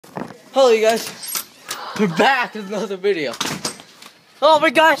Hello you guys, we're back with another video. Oh my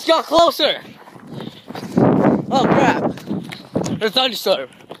gosh, got closer. Oh crap, there's a thunderstorm.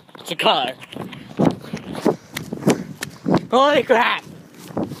 It's a car. Holy crap.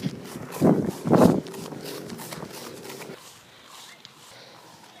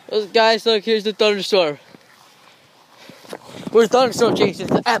 Guys, look, here's the thunderstorm. We're thunderstorm chasing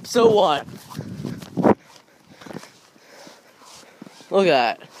episode 1. Look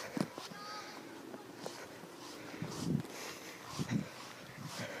at that.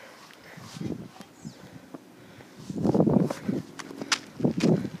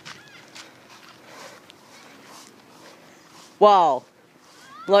 Wow.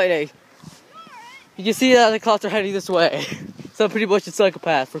 Lightning. You can see that the clouds are heading this way. So I'm pretty much a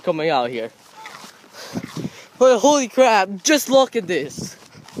psychopath for coming out here. But holy crap, just look at this.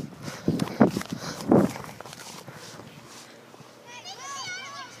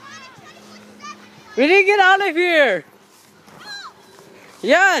 We need to get out of here.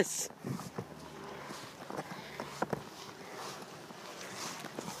 Yes.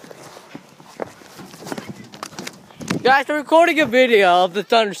 Guys, we're recording a video of the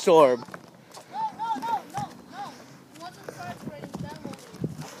thunderstorm. No. Once it starts raining, then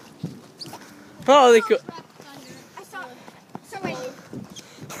we'll Holy crap. I saw raining.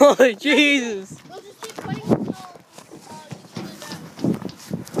 Holy Jesus. We'll just keep playing until it let's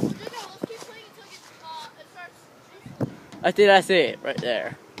keep playing until it starts. I think that's it right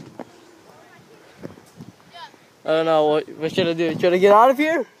there. Yeah. I don't know, what should I do? Should I get out of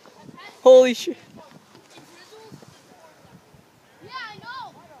here? Holy shit.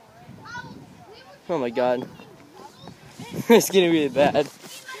 Oh my god. It's getting really bad.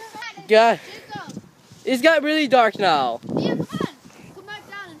 God. It's got really dark now. Yeah, come on. Come back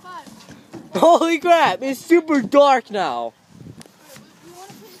down in 5. Holy crap, it's super dark now.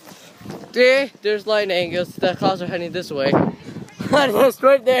 See, there's lightning. The clouds are heading this way. And it's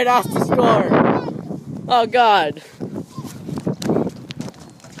right there, that's the storm. Oh god.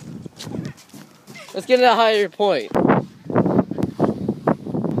 Let's get to a higher point.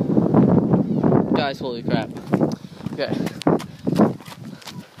 Guys, holy crap. Okay.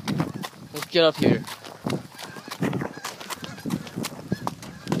 Let's get up here.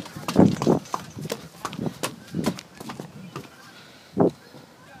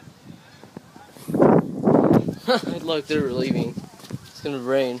 Look, they're leaving. It's gonna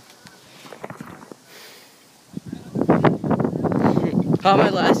rain. How am I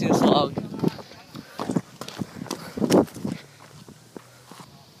lasting this long?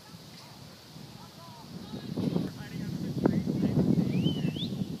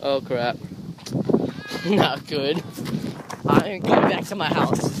 Oh crap. Not good. I'm going back to my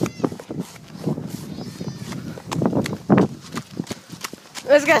house.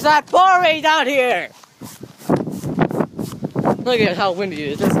 It's gonna start pouring down here! Look at how windy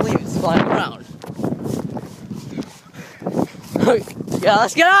it is. There's leaves flying around. Yeah,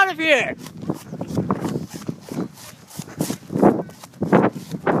 let's get out of here!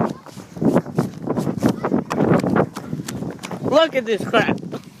 Look at this crap!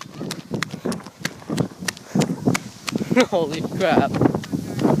 Holy crap.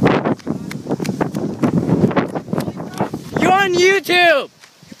 You're on YouTube!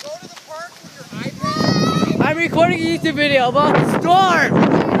 You go to the park with your iPad? I'm recording a YouTube video about the storm!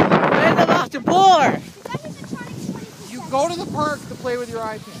 And about the pour! You go to the park to play with your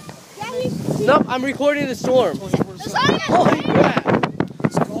iPad. Nope, I'm recording the storm. Holy crap!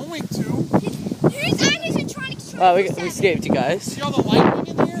 It's going to. We escaped, you guys. See all the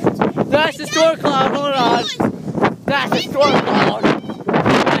lightning in here? That's the storm cloud, hold on. That's the storm cloud.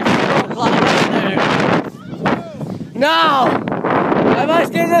 That's the storm cloud right there. No! I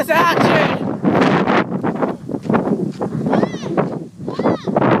must get this action!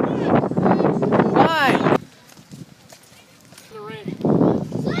 Why?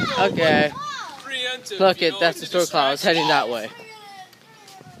 Okay. Look it, that's the storm cloud. It's heading that way.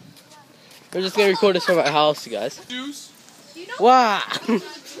 We're just gonna record this from my house, you guys. Wow!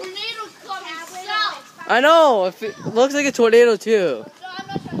 I know! It looks like a tornado too.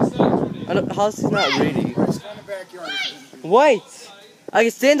 House is not reading. Wait! I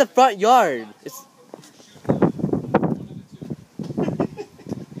can stay in the front yard. It's